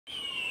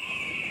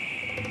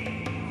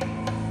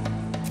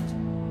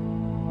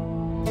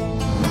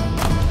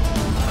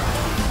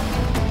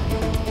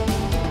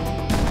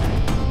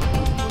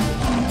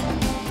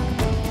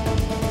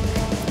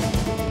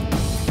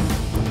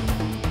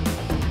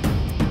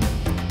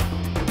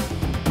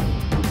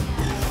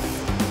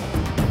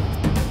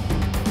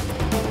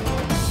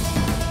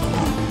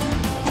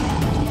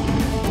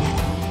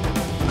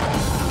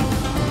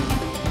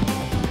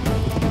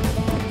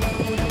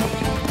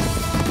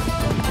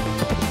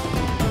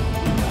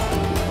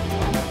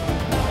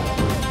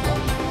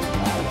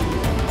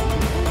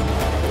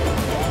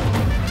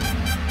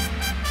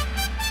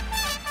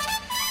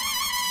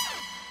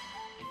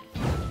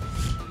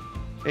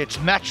It's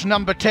match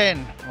number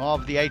 10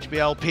 of the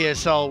HBL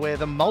PSL, where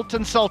the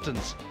Multan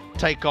Sultans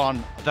take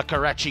on the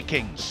Karachi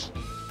Kings.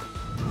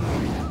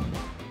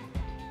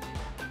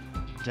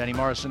 Danny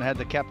Morrison had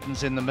the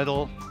captains in the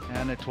middle,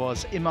 and it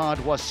was Imad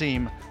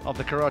Wasim of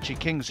the Karachi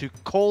Kings who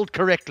called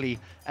correctly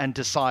and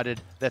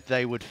decided that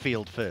they would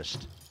field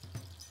first.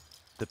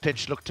 The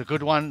pitch looked a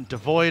good one,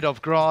 devoid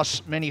of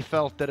grass. Many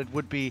felt that it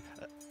would be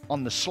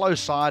on the slow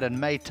side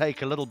and may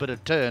take a little bit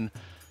of turn,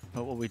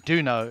 but what we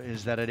do know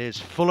is that it is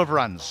full of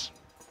runs.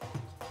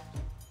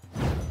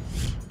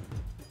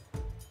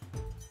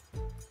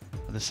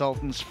 The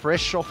Sultans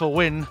fresh off a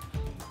win.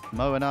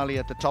 Moeen Ali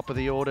at the top of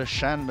the order,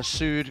 Shan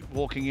Masood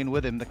walking in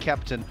with him, the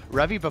captain.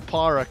 Ravi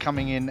Bapara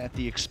coming in at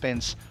the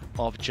expense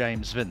of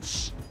James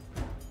Vince.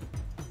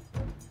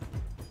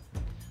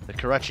 The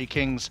Karachi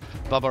Kings,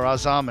 Babar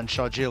Azam and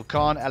Sharjeel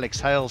Khan.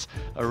 Alex Hales,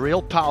 a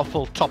real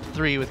powerful top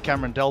three with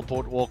Cameron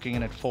Delport walking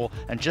in at 4.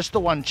 And just the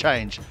one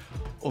change,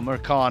 Umar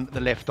Khan,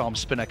 the left arm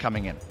spinner,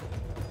 coming in.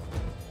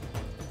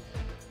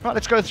 Right,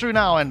 let's go through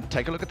now and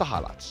take a look at the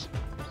highlights.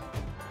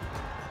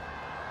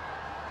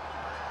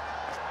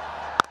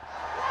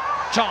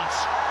 Chance,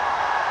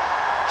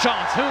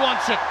 who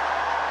wants it?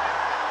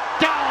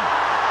 Down!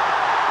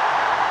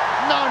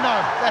 No,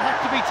 that had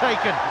to be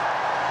taken.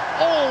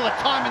 All the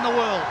time in the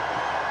world.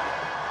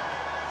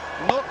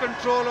 No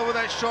control over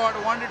that shot,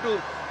 wanted to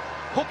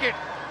hook it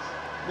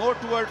more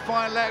toward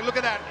fine leg. Look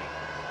at that.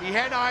 He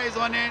had eyes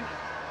on it,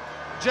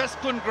 just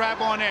couldn't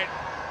grab on it.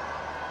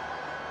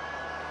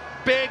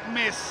 Big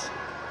miss.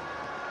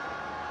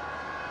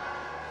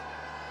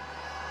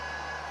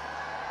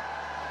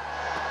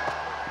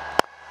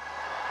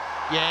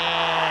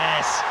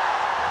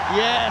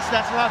 Yes,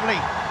 that's lovely.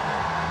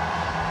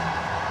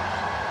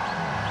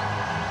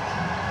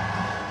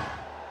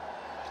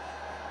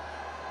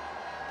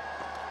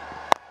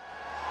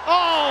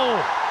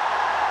 Oh!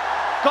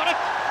 Got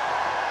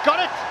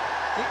it!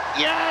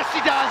 Yes, he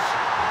does!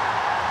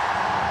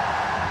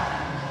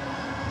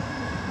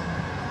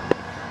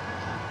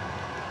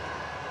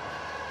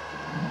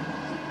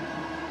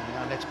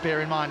 Now let's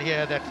bear in mind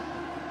here that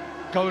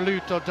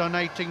Golut are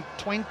donating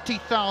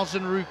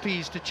 20,000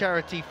 rupees to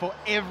charity for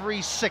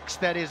every 6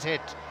 that is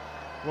hit.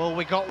 Well,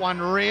 we got one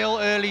real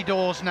early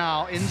doors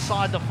now,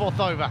 inside the 4th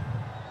over.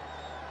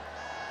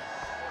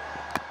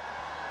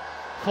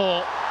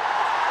 4.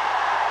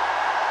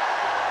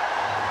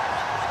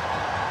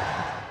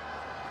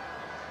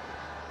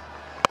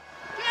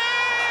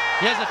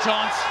 Here's a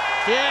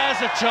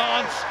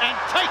chance, and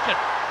take it.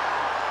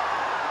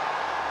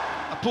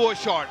 A poor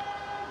shot.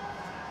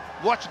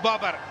 Watch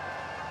Babar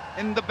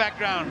in the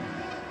background.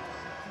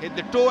 Hit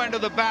the toe end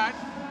of the bat.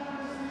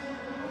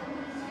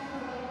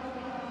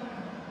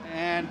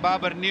 And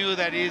Babar knew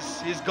that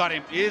he's got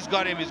him. He's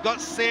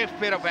got safe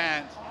pair of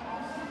hands.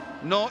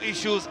 No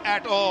issues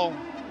at all.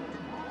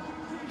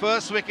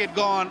 First wicket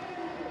gone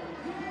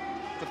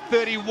for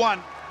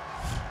 31.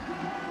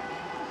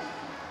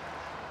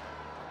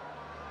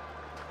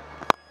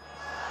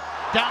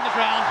 Down the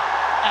ground,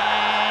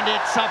 and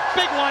it's a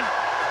big one.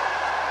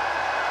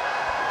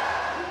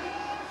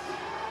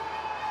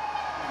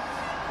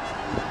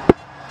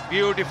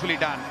 Beautifully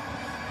done.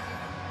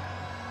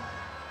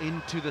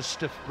 Into the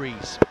stiff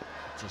breeze.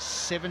 It's a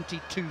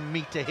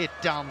 72-meter hit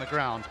down the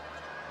ground.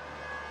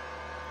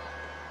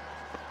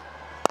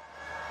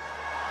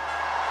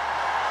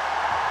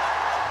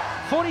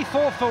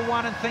 .44 for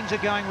 1, and things are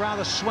going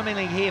rather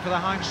swimmingly here for the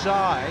home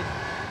side.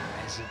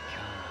 As he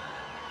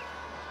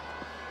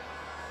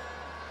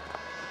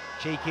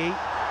cheeky,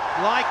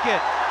 like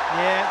it,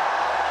 yeah.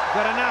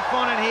 Got enough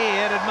on it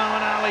here. Did Moeen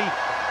Ali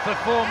for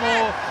 4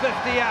 more,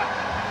 50 up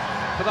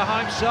for the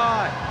home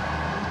side.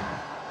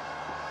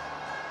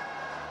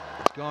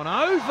 It's gone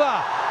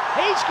over.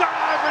 He's gone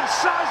over, and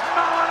so's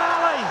Moeen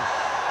Ali.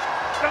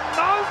 The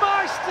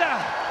Mo-Meister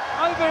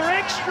over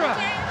extra.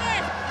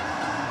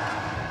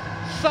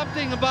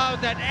 Something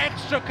about that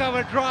extra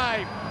cover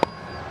drive.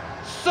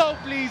 So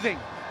pleasing.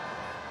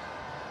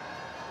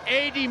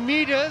 80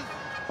 meters.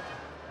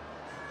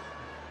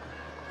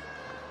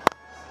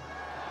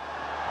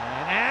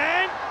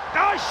 And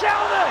oh,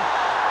 Sheldon!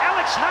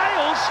 Alex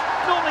Hales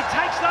normally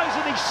takes those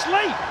in his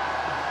sleep.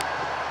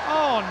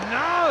 Oh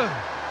no!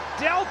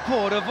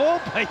 Delport, of all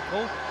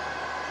people,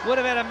 would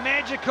have had a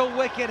magical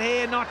wicket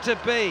here, not to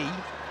be.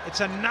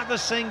 It's another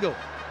single.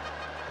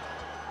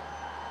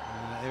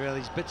 There are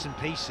these bits and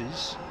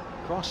pieces.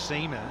 Cross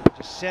seamer,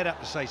 just set up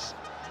to say,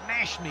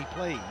 smash me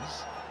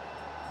please.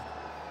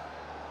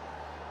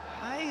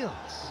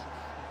 Hales.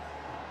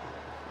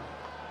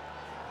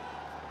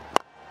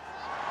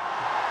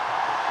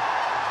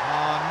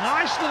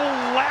 Nice little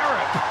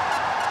larrup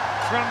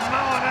from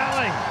Moeen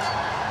Ali.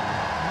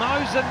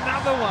 Mo's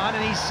another one,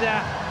 and he's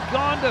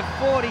gone to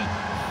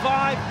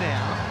 45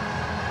 now.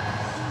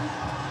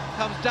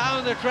 Comes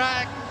down the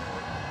track.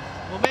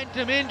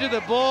 Momentum into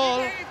the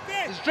ball.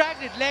 He's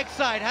dragged it leg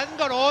side. Hasn't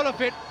got all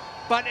of it,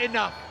 but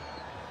enough.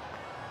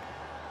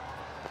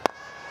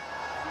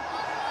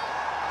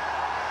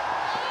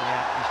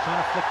 Yeah, he's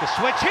trying to flick the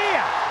switch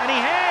here, and he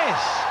has.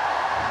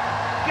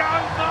 Go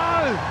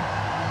Mo!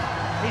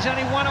 He's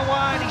only one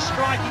away and he's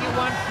striking at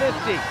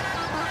 150.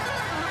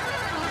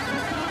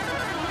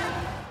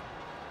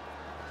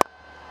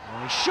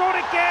 Oh, he's short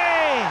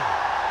again.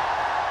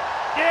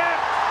 Yeah,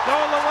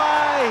 all the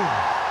way.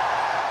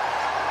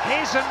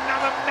 Here's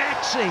another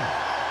maxi,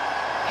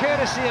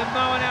 courtesy of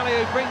Moeen Ali,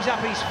 who brings up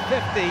his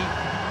 50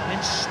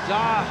 in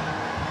style.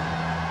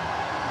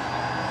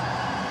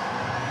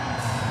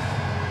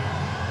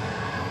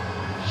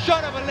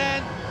 Short of a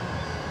length,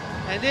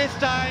 and this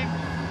time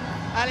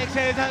Alex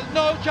Hayes has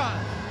no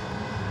chance.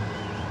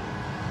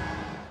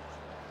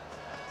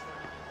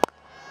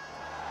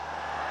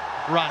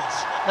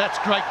 Runs. That's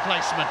great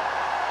placement.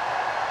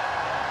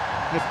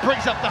 It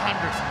brings up the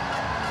 100.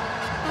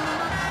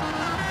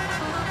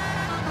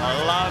 I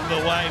love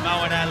the way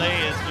Moeen Ali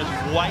has just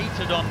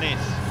waited on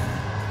this.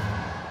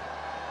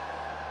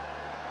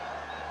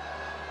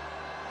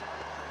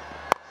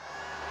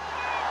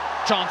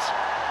 Chance.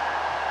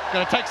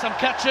 Going to take some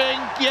catching.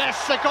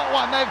 Yes, they got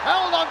one. They've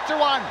held on to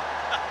one.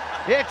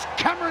 It's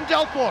Cameron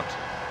Delport.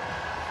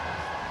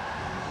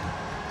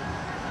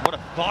 What a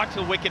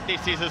vital wicket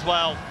this is as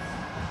well.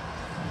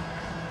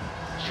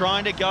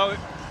 Trying to go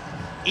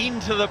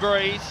into the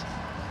breeze.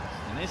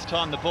 And this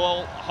time the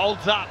ball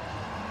holds up.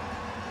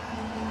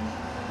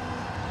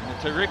 And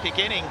a terrific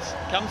innings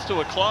comes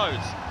to a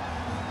close.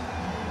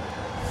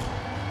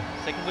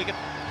 Second wicket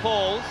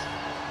falls.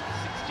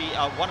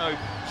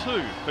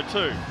 102 for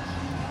 2.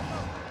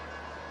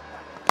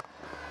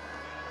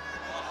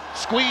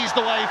 Squeezed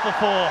away for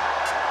 4.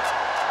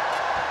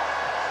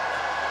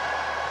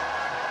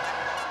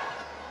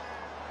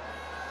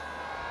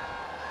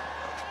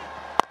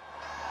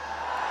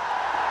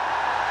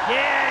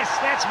 Yes,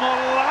 that's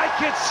more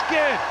like it,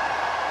 Skid.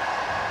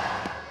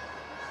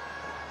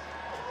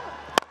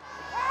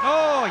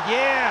 Oh,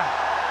 yeah.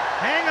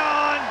 Hang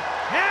on,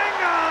 hang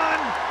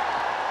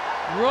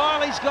on.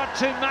 Riley's got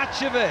too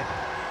much of it.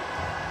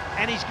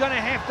 And he's going to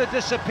have to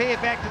disappear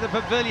back to the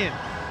pavilion.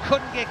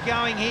 Couldn't get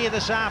going here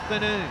this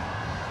afternoon.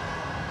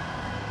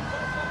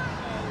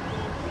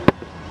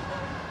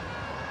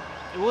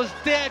 It was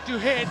there to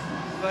hit,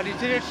 but he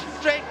hit it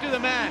straight to the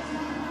man.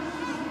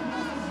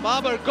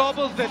 Babar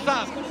gobbles this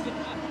up.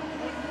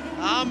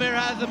 Amir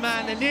has the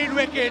man, they need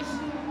wickets.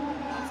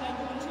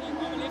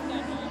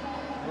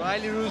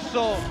 Riley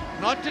Rousseau,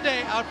 not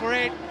today, out for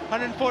 8,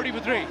 140 for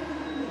 3.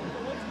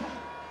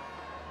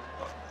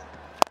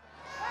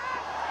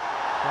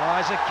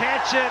 Tries to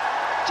catch it,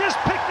 just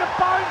pick the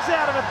bones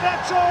out of it,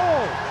 that's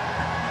all.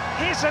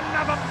 Here's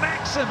another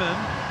maximum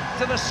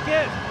to the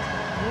skid,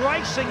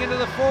 racing into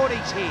the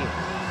 40s here.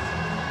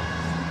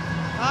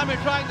 Amir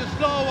trying to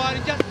slow one,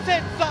 he just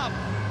sits up.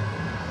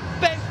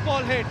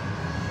 Baseball hit.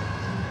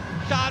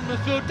 Shan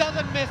Masood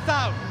doesn't miss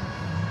out.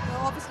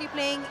 You're obviously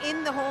playing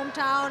in the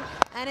hometown,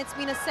 and it's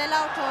been a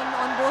sellout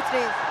on both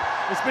days.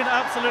 It's been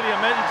absolutely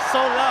amazing. It's so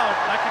loud,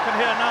 like you can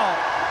hear now.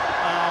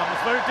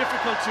 It's very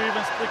difficult to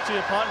even speak to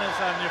your partners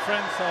and your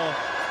friends. So,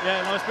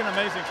 yeah, no, it's been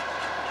amazing.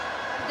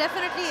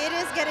 Definitely, it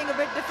is getting a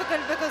bit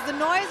difficult because the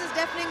noise is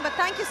deafening. But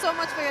thank you so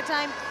much for your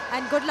time,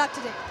 and good luck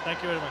today.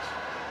 Thank you very much.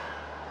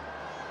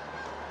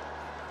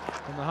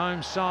 From the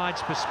home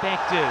side's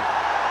perspective.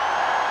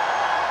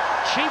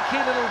 Cheeky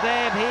little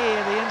dab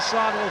here, the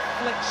inside little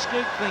flick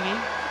scoop thingy.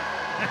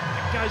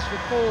 Goes for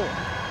 4.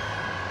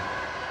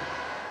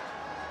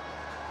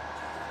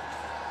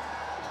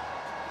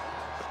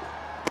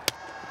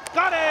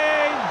 Got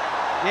him!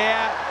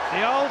 Yeah,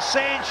 the old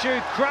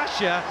Sandshoe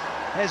crusher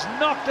has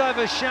knocked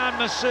over Shan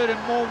Masood in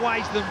more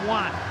ways than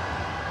one.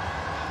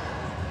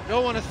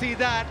 Don't want to see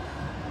that.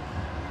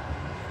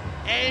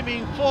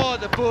 Aiming for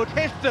the boot,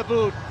 hits the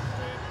boot.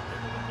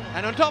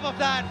 And on top of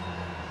that,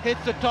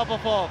 hits the top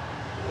of off.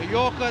 A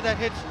Yorker that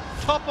hits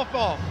top of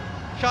off.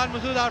 Shan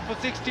Masood out for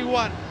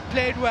 61.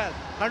 Played well.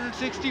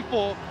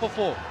 164 for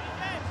 4.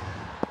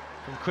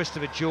 From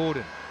Christopher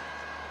Jordan.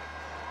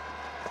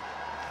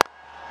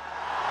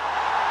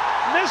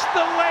 Missed the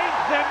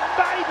length, and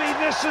maybe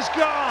this is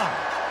gone.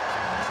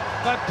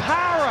 But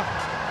Para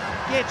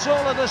gets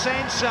all of this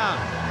and some.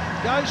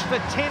 Goes for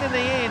 10 in the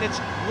end. It's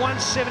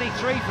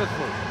 173 for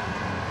 4.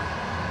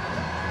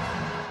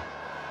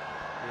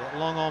 Yeah,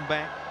 long on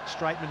back.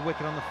 Straight mid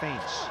wicket on the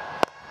fence.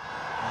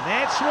 And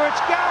that's where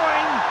it's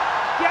going.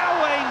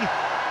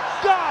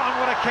 Gone.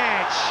 What a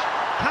catch.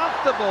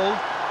 Comfortable.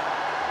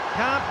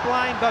 Can't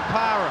blame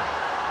Bapara.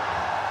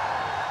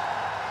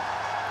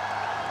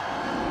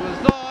 It was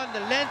on,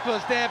 the length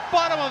was there,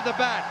 bottom of the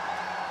bat.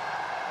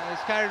 And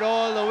it's carried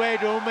all the way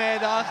to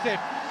Umaid Asif.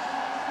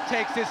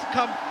 Takes this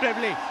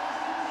comfortably.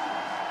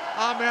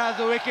 Amir has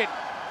the wicket.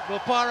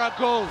 Bapara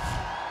goes.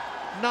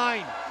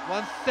 9,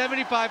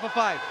 175 for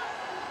 5.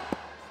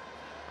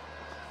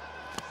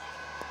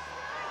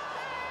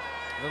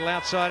 Little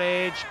outside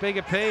edge, big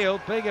appeal,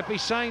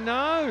 he's saying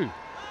no.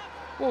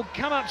 Well,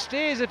 come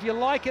upstairs if you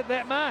like it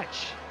that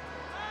much.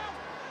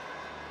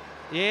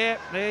 Yeah,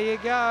 there you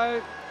go,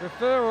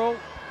 referral.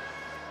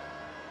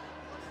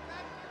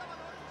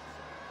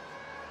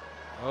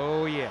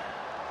 Oh yeah.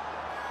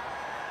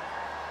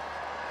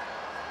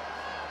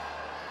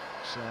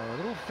 So a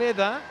little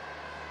feather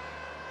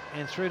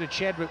and through to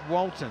Chadwick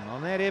Walton.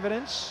 On that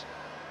evidence,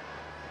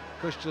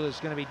 Kushtel is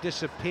going to be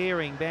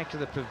disappearing back to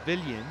the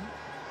pavilion.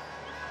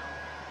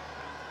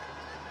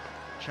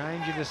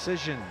 Change of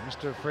decision,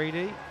 Mr.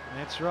 Afridi.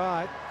 That's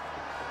right.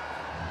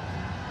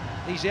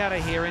 He's out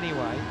of here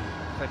anyway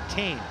for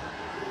 10.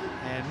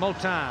 And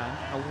Multan,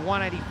 a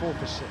 184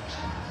 for 6.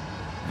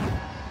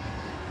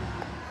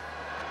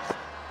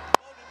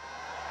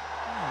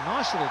 Oh,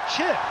 nice little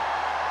chip.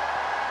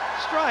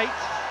 Straight,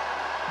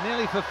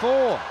 nearly for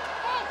 4.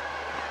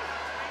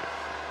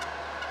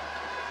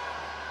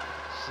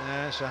 So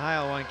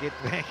Shahale won't get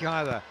back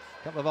either.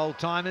 A couple of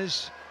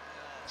old-timers.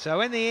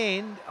 So in the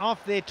end,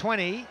 off their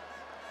 20,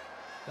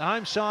 the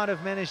home side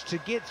have managed to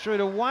get through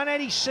to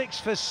 186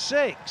 for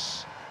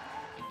 6.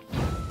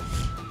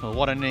 Well,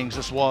 what an innings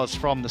this was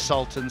from the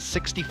Sultans.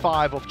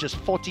 65 of just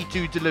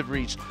 42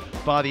 deliveries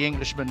by the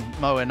Englishman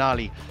Moeen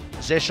Ali.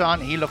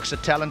 Zeshan, he looks a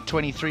talent,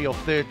 23 of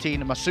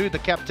 13. Masood, the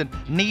captain,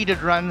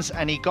 needed runs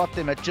and he got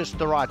them at just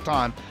the right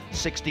time.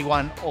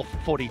 61 of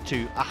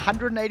 42.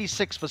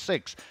 186 for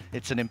 6.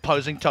 It's an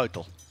imposing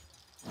total.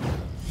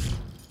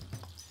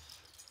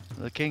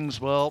 The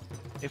Kings, well,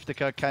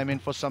 Iftikhar came in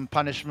for some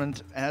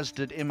punishment, as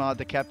did Imad,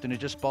 the captain, who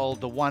just bowled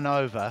the 1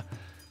 over.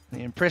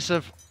 The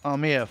impressive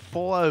Amir,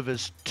 4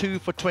 overs, 2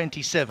 for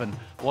 27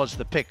 was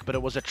the pick, but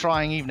it was a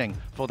trying evening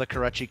for the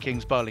Karachi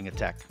Kings bowling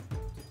attack.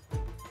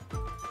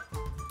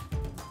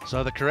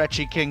 So the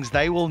Karachi Kings,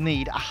 they will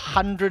need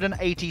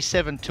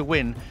 187 to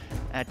win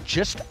at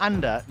just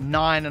under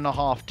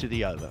 9.5 to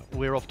the over.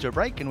 We're off to a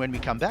break, and when we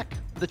come back,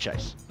 the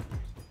chase.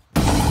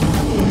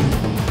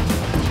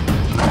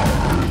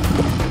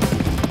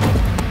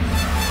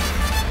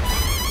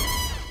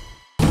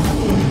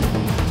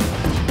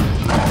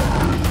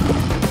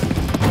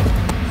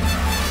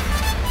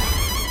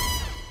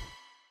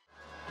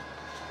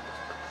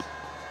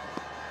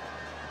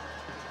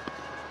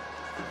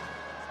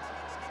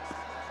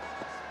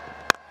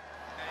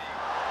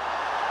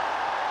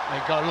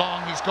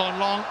 He's gone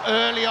long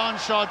early on,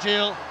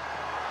 Sharjeel,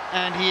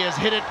 and he has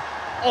hit it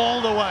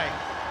all the way.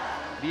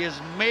 He has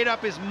made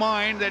up his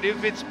mind that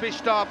if it's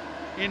pitched up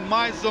in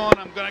my zone,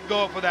 I'm going to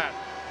go for that.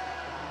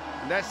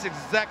 And that's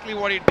exactly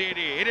what he did.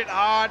 He hit it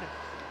hard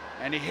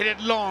and he hit it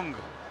long.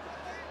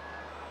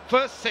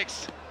 First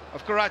 6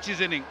 of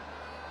Karachi's inning.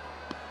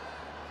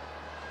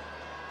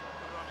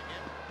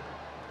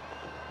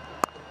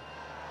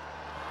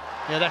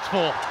 Yeah, that's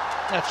 4.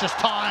 That's just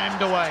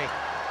timed away.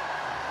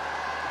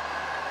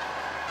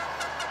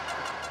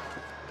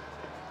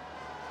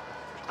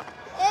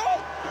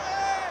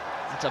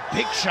 It's a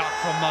big shot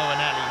from Moeen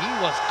Ali. He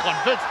was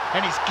convinced,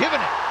 and he's given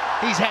it.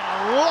 He's had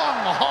a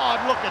long, hard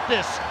look at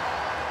this.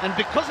 And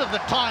because of the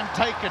time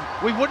taken,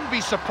 we wouldn't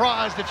be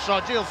surprised if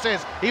Sharjeel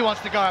says he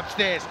wants to go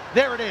upstairs.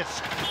 There it is.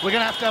 We're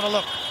going to have a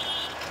look.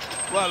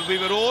 Well, we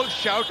were all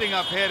shouting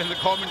up here in the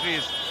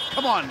commentaries.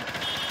 Come on,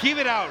 give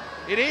it out.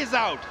 It is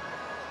out.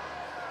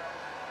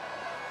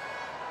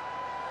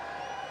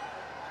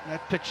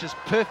 That pitch is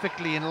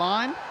perfectly in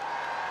line.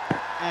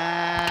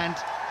 And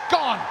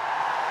gone.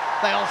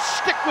 They'll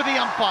stick with the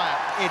umpire.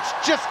 It's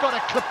just got to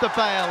clip the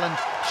bail, and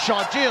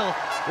Sharjeel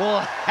will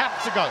have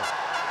to go.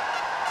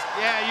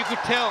 Yeah, you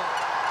could tell.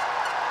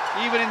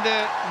 Even in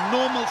the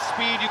normal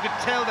speed, you could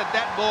tell that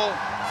that ball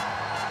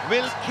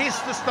will kiss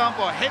the stump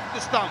or hit the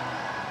stump.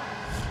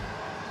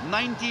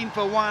 19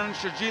 for 1,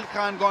 Sharjeel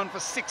Khan gone for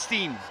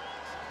 16.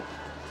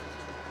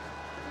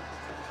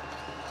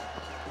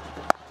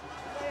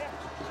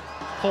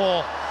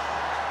 Four.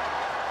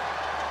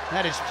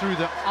 That is through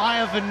the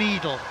eye of a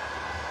needle.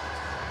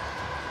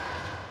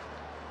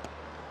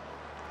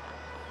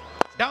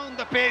 Down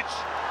the pitch,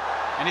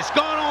 and it's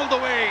gone all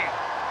the way.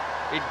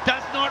 It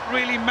does not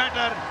really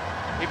matter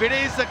if it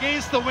is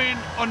against the wind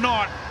or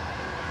not.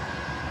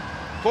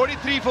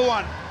 43 for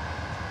 1.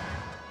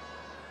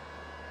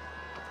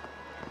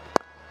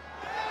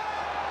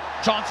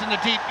 Chance in the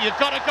deep, you've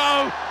got to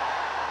go.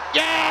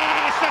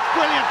 Yes, that's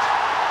brilliant.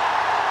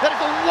 That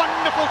is a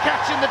wonderful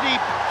catch in the deep.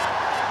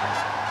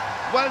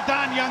 Well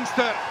done,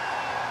 youngster.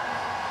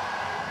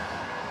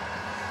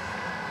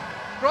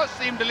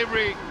 Cross-seam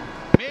delivery,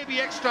 maybe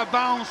extra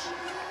bounce.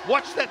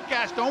 Watch that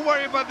catch, don't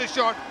worry about the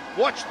shot.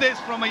 Watch this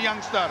from a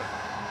youngster.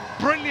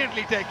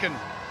 Brilliantly taken.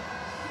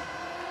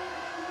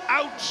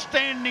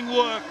 Outstanding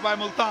work by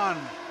Multan.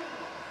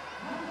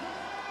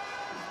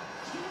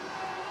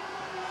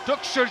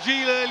 Took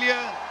Sharjeel earlier,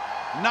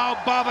 now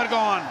Babar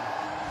gone.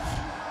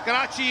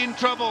 Karachi in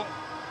trouble.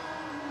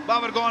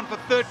 Babar gone for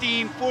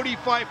 13,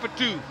 45 for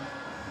 2.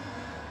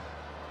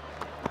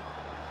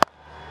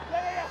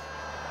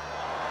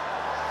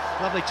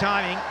 Lovely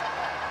timing.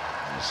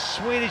 As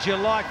sweet as you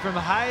like from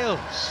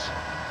Hales.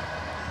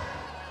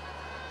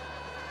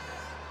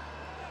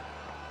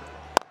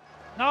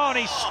 No, and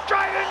he's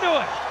straight into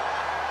it.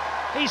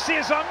 He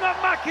says, I'm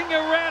not mucking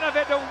around, I've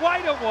had to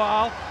wait a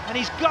while, and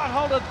he's got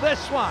hold of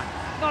this one.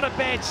 Not a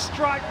bad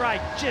strike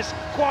rate, just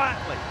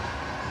quietly.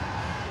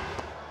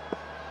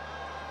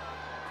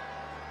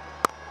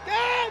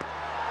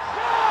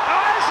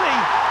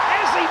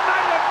 Has he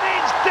made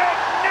amends? Dick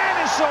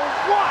Nannis or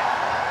what?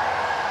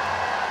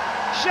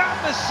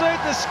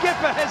 suit. The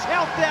skipper has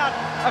helped out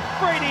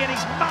Afridi and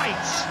his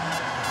mates.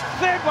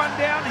 Third one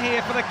down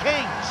here for the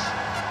Kings.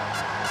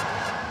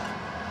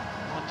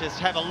 I'll just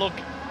have a look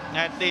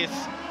at this.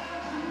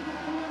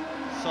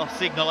 Soft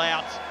signal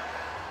out.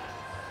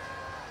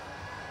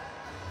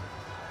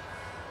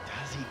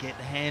 Does he get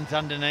the hands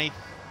underneath?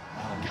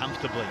 Oh,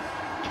 comfortably,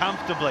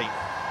 comfortably.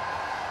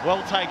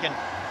 Well taken.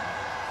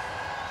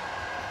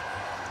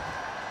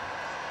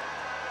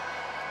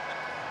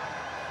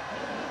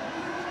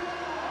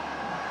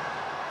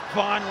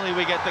 Finally,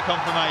 we get the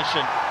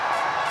confirmation.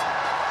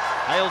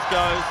 Hales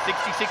goes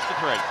 66 for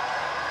 3.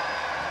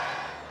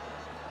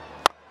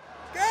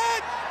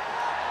 Good!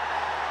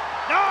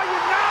 No,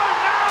 no!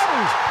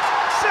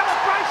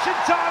 Celebration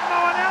time,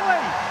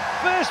 Moanelli.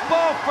 First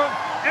ball from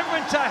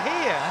Imran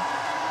Tahir.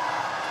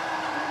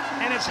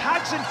 And it's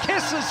hugs and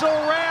kisses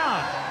all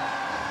round.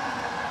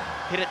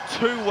 Hit it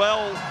too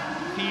well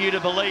for you to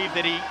believe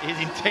that his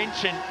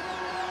intention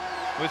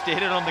was to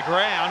hit it on the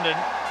ground, and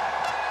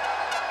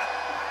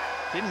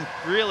didn't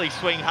really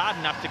swing hard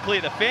enough to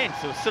clear the fence.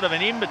 It was sort of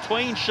an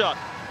in-between shot.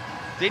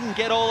 Didn't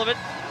get all of it.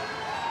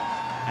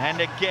 And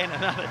again,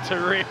 another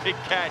terrific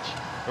catch,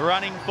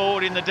 running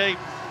forward in the deep.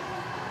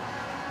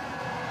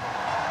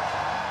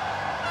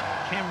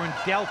 Cameron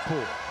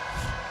Delport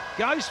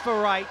goes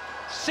for 8,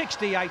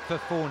 68 for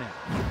 4 now.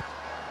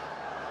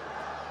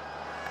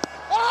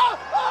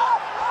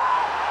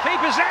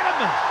 Keeper's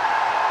adamant.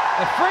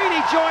 Afridi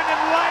joined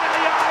him late in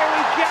the eye. Here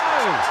we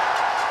go.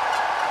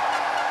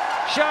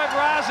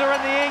 Shobraza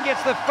in the end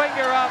gets the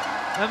finger up,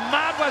 and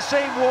Ahmad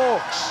Wasim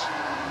walks.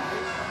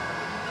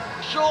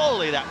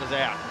 Surely that was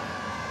out.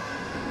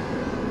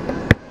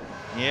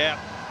 Yeah,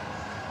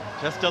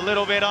 just a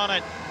little bit on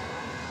it.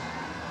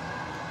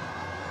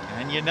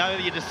 And you know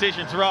your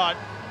decision's right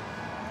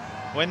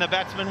when the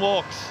batsman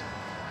walks.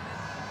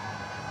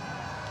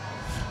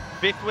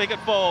 5th wicket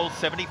falls,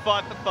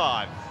 75 for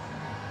 5.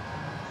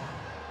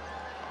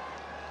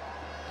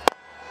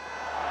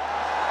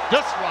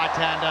 This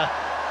right-hander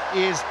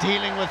is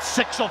dealing with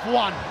 6 off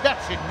 1.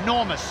 That's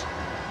enormous.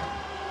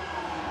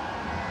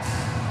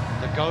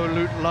 The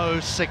Golut low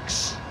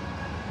 6.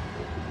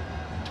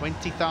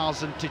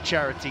 20,000 to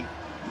charity.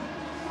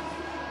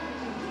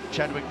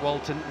 Chadwick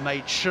Walton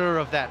made sure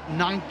of that.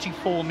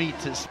 94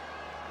 meters.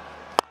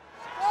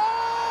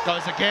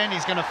 Goes again.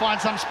 He's going to find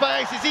some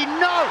space. Is he?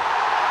 No!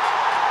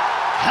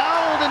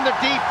 Held in the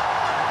deep.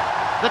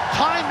 The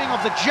timing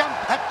of the jump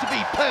had to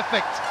be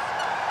perfect.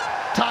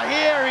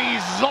 Tahir,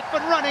 he's up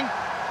and running.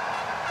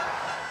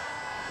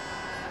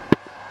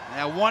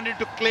 I wanted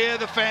to clear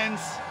the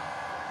fence.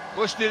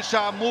 Bushdil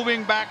Shah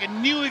moving back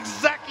and knew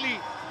exactly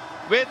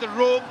where the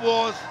rope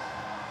was.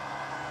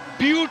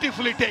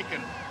 Beautifully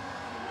taken.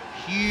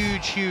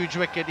 Huge, huge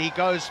wicket. He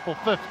goes for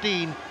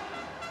 15.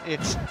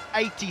 It's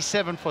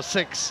 87 for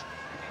 6.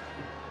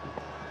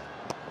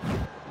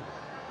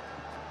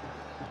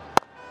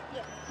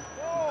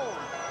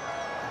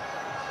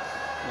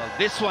 Well,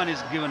 this one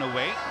is given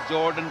away.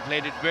 Jordan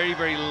played it very,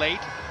 very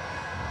late.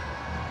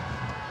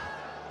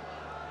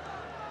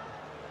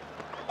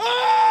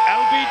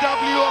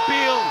 LBW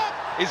appeal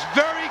is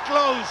very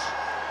close.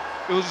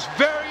 It was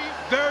very,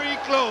 very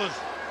close.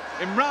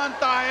 Imran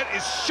Tahir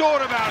is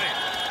sure about it.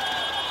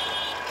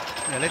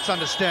 Yeah, let's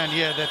understand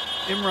here that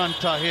Imran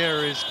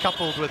Tahir is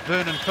coupled with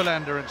Vernon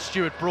Philander and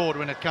Stuart Broad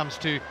when it comes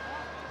to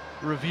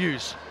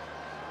reviews.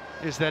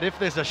 Is that if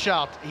there's a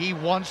shout, he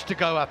wants to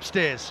go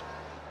upstairs.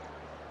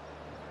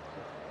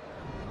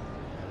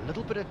 A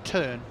little bit of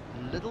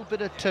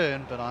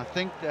turn, but I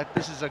think that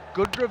this is a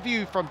good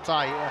review from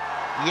Tahir.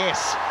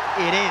 Yes,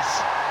 it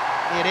is.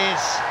 It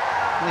is.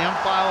 The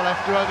umpire will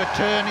have to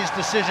overturn his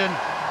decision.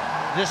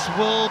 This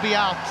will be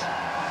out.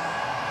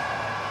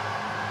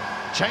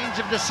 Change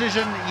of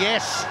decision,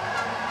 yes.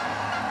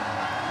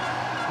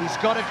 He's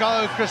got to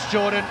go, Chris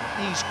Jordan.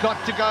 He's got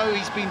to go.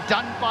 He's been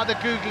done by the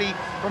googly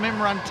from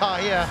Imran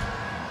Tahir.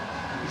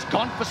 He's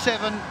gone for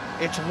 7.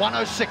 It's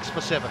 106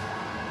 for 7.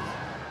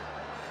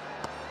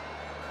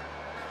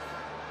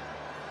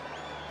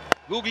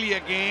 Googly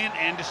again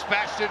and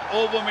dispatched it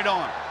over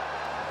mid-on.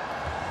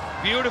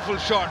 Beautiful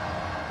shot.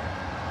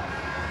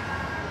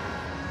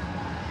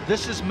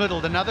 This is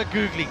middled, another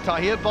googly.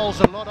 Tahir bowls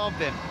a lot of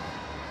them.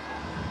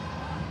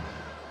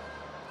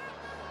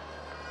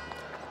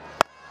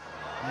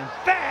 And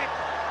that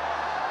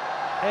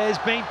has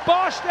been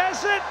boshed,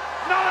 has it?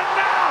 Not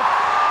enough!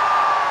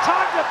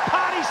 Time to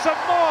party some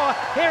more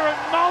here in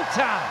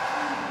Multan.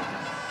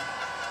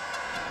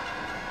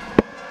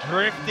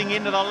 Drifting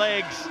into the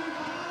legs.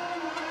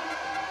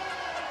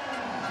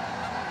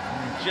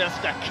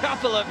 Just a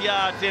couple of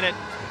yards in it.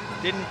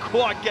 Didn't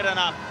quite get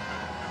enough.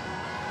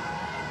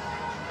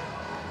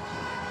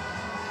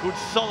 Good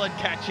solid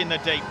catch in the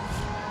deep.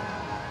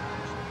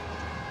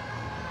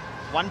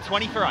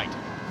 120 for 8.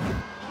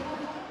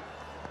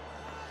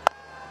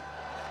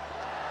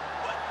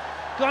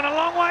 Gone a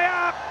long way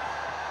up.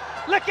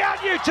 Look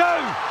out, you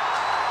two.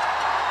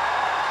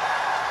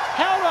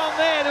 Held on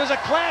there. There was a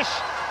clash.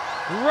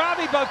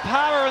 Ravi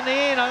Bopala in the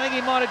end. I think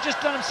he might have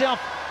just done himself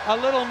a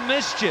little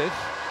mischief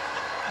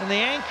in the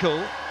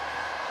ankle.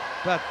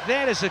 But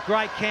that is a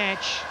great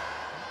catch.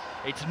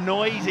 It's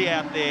noisy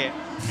out there,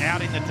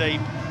 out in the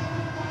deep.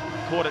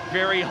 Caught it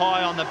very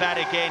high on the bat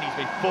again. He's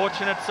been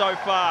fortunate so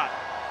far.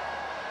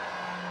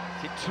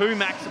 He's hit 2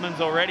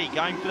 maximums already,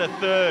 going for the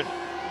 3rd.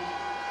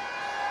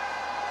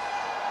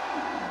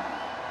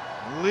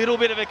 A little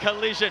bit of a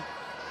collision,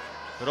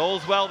 but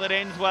all's well that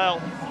ends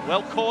well.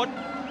 Well caught.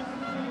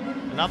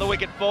 Another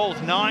wicket falls,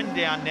 9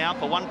 down now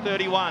for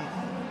 131.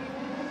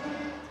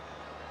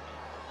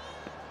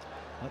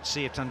 Let's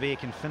see if Tanveer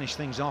can finish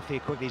things off here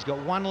quickly. He's got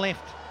 1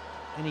 left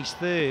in his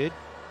 3rd.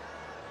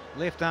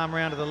 Left arm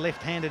round to the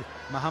left-handed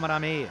Muhammad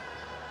Amir.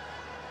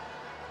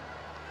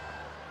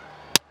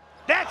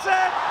 That's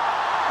it!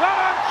 Well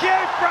on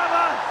cue,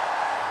 brother!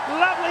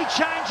 Lovely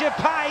change of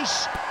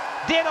pace.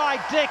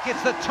 Dead-eye Dick,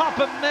 it's the top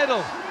and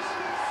middle.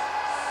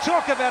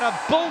 Talk about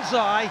a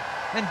bullseye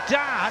and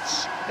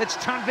darts, it's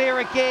Tanveer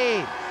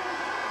again.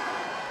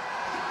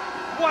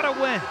 What a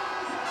win.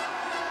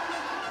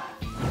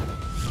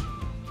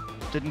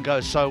 Didn't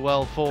go so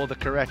well for the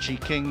Karachi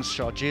Kings.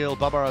 Sharjeel,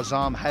 Babar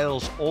Azam,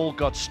 Hales all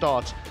got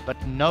starts, but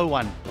no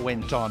one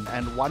went on,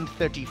 and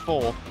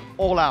 134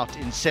 all out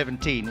in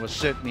 17 was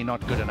certainly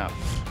not good enough.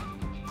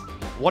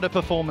 What a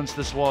performance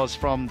this was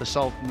from the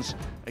Sultans.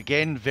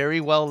 Again, very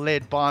well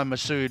led by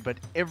Masood, but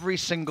every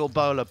single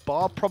bowler,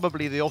 bar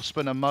probably the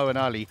off-spinner Moeen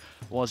Ali,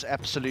 was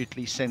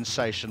absolutely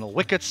sensational.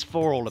 Wickets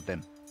for all of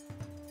them.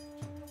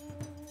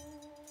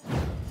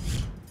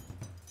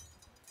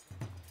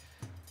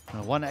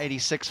 Now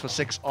 186 for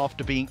 6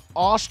 after being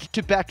asked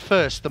to bat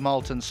first, the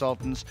Multan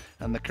Sultans,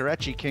 and the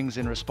Karachi Kings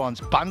in response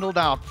bundled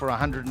out for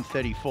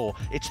 134.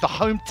 It's the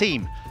home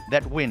team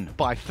that win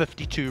by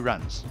 52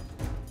 runs.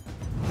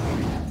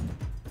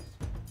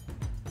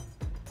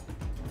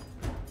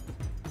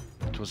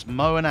 It was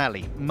Moeen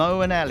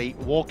Ali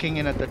walking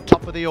in at the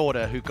top of the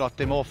order who got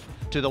them off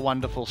to the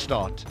wonderful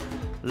start.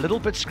 A little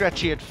bit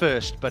scratchy at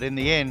first, but in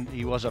the end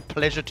he was a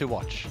pleasure to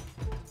watch.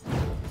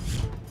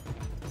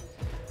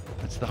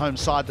 It's the home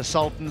side, the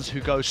Sultans, who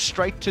go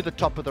straight to the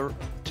top of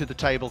the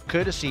table,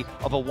 courtesy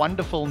of a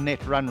wonderful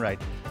net run rate.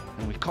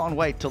 And we can't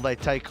wait till they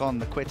take on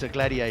the Quetta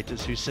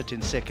Gladiators, who sit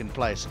in 2nd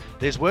place.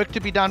 There's work to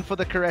be done for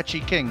the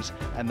Karachi Kings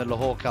and the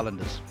Lahore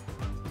Qalandars.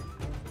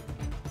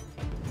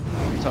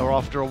 So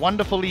after a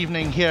wonderful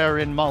evening here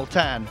in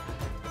Multan,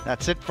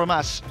 that's it from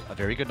us. A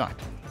very good night.